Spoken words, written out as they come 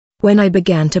When I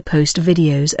began to post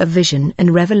videos of vision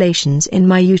and revelations in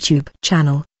my YouTube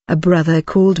channel, a brother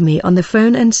called me on the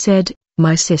phone and said,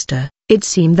 "My sister, it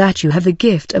seems that you have the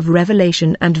gift of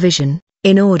revelation and vision.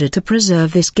 In order to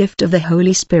preserve this gift of the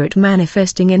Holy Spirit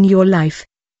manifesting in your life,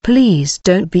 please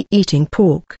don't be eating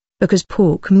pork, because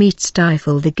pork meat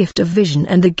stifle the gift of vision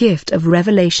and the gift of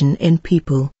revelation in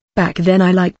people." Back then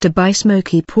I liked to buy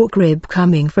smoky pork rib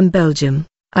coming from Belgium.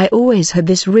 I always had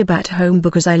this rib at home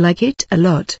because I like it a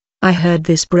lot. I heard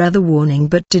this brother warning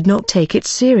but did not take it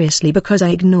seriously because I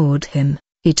ignored him.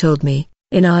 He told me,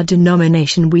 "In our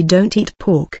denomination we don't eat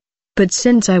pork." But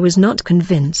since I was not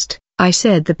convinced, I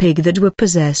said the pig that were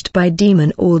possessed by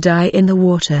demon all die in the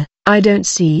water. I don't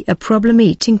see a problem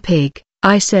eating pig.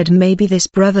 I said maybe this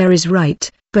brother is right,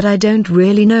 but I don't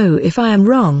really know if I am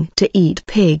wrong to eat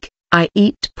pig. I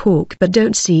eat pork but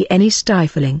don't see any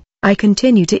stifling. I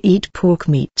continue to eat pork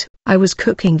meat. I was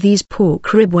cooking these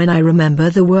pork rib when I remember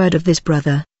the word of this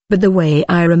brother, but the way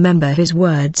I remember his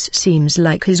words seems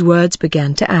like his words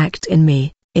began to act in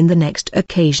me. In the next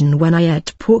occasion when I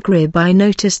ate pork rib I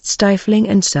noticed stifling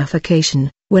and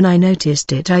suffocation. When I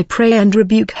noticed it I pray and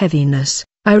rebuke heaviness.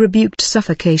 I rebuked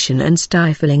suffocation and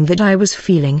stifling that I was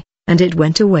feeling, and it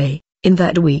went away. In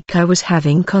that week I was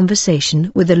having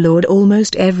conversation with the Lord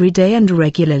almost every day and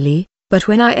regularly, but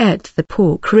when I ate the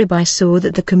pork rib I saw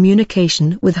that the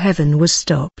communication with heaven was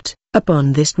stopped.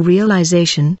 Upon this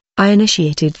realization, I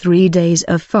initiated 3 days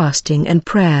of fasting and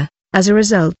prayer. As a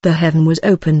result the heaven was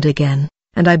opened again,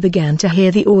 and I began to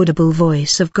hear the audible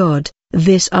voice of God.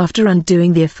 This after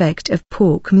undoing the effect of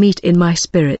pork meat in my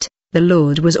spirit. The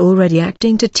Lord was already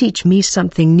acting to teach me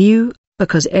something new,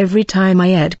 because every time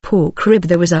I ate pork rib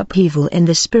there was upheaval in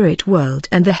the spirit world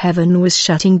and the heaven was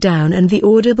shutting down and the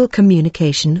audible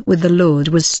communication with the Lord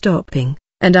was stopping,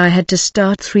 and I had to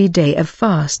start 3 days of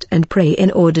fast and pray in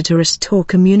order to restore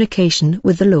communication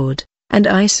with the Lord. And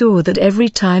I saw that every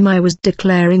time I was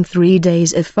declaring 3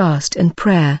 days of fast and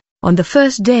prayer, on the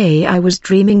first day I was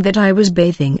dreaming that I was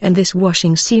bathing and this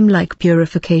washing seemed like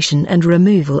purification and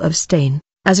removal of stain.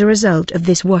 As a result of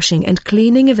this washing and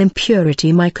cleaning of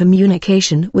impurity my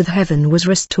communication with heaven was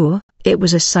restored. It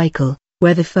was a cycle,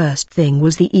 where the first thing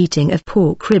was the eating of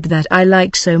pork rib that I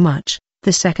like so much.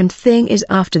 The second thing is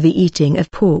after the eating of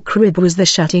pork rib was the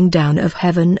shutting down of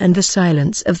heaven and the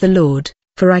silence of the Lord,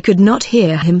 for I could not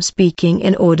hear him speaking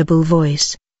in audible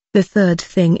voice. The third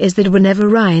thing is that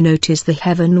whenever I noticed the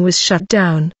heaven was shut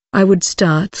down, I would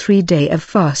start 3 days of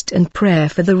fast and prayer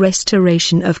for the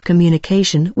restoration of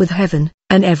communication with heaven,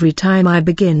 and every time I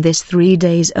begin this 3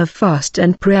 days of fast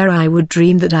and prayer I would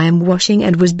dream that I am washing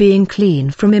and was being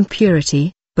clean from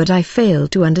impurity, but I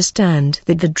failed to understand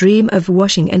that the dream of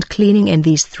washing and cleaning in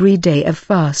these 3 days of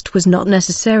fast was not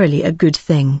necessarily a good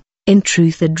thing. In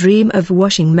truth the dream of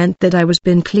washing meant that I was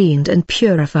being cleaned and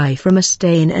purified from a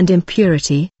stain and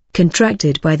impurity,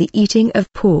 contracted by the eating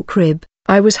of pork rib.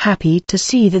 I was happy to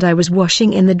see that I was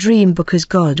washing in the dream because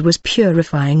God was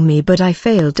purifying me, but I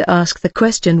failed to ask the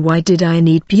question, why did I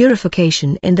need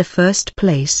purification in the first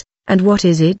place, and what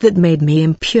is it that made me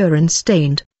impure and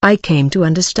stained? I came to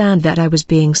understand that I was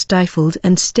being stifled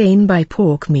and stained by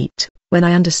pork meat. When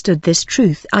I understood this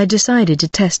truth I decided to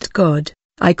test God.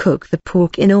 I cook the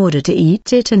pork in order to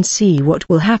eat it and see what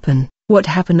will happen. What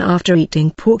happened after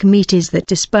eating pork meat is that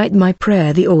despite my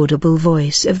prayer the audible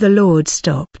voice of the Lord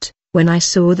stopped. When I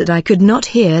saw that I could not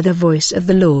hear the voice of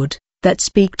the Lord, that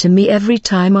speak to me every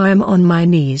time I am on my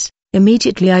knees,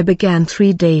 immediately I began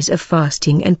 3 days of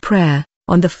fasting and prayer.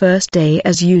 On the first day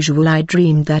as usual I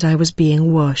dreamed that I was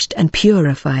being washed and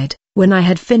purified. When I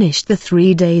had finished the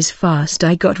 3 days fast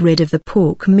I got rid of the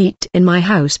pork meat in my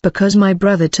house because my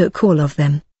brother took all of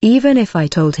them, even if I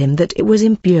told him that it was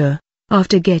impure.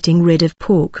 After getting rid of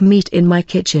pork meat in my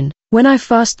kitchen, when I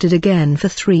fasted again for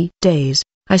 3 days,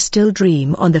 I still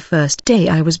dream on the first day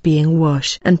I was being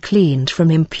washed and cleaned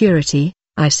from impurity.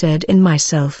 I said in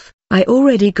myself, I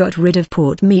already got rid of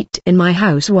pork meat in my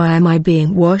house, why am I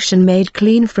being washed and made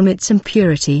clean from its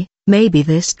impurity? Maybe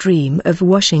this dream of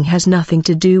washing has nothing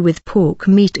to do with pork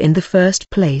meat in the first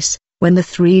place. When the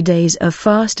 3 days of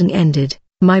fasting ended,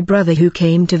 my brother who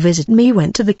came to visit me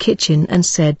went to the kitchen and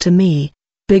said to me,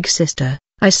 "Big sister,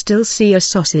 I still see a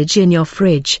sausage in your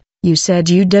fridge. You said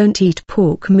you don't eat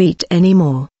pork meat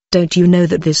anymore. Don't you know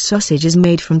that this sausage is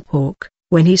made from pork?"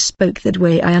 When he spoke that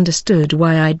way I understood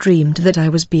why I dreamed that I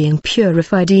was being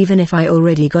purified even if I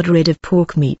already got rid of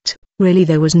pork meat. Really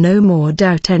there was no more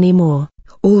doubt anymore.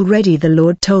 Already the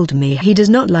Lord told me He does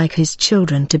not like His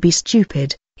children to be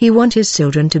stupid, He wants His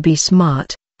children to be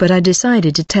smart. But I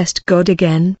decided to test God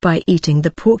again by eating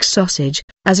the pork sausage.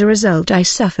 As a result I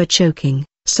suffer choking,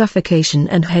 suffocation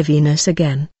and heaviness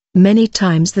again. Many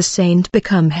times the saint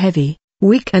become heavy,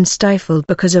 weak and stifled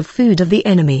because of food of the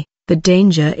enemy. The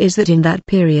danger is that in that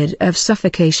period of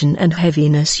suffocation and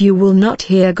heaviness you will not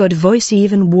hear God's voice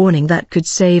even warning that could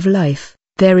save life.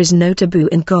 There is no taboo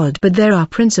in God, but there are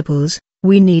principles.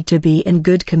 We need to be in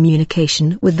good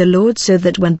communication with the Lord so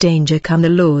that when danger comes the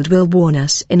Lord will warn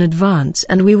us in advance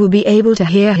and we will be able to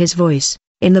hear His voice.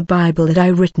 In the Bible that I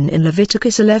written in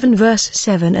Leviticus 11 verse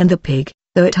 7, and the pig,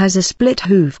 though it has a split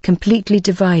hoof completely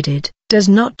divided, does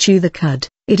not chew the cud,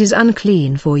 it is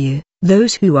unclean for you.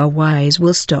 Those who are wise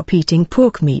will stop eating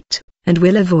pork meat, and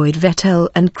will avoid Vetel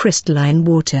and crystalline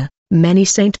water. Many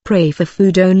saints pray for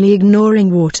food only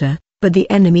ignoring water, but the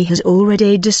enemy has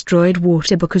already destroyed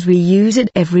water because we use it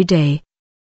every day.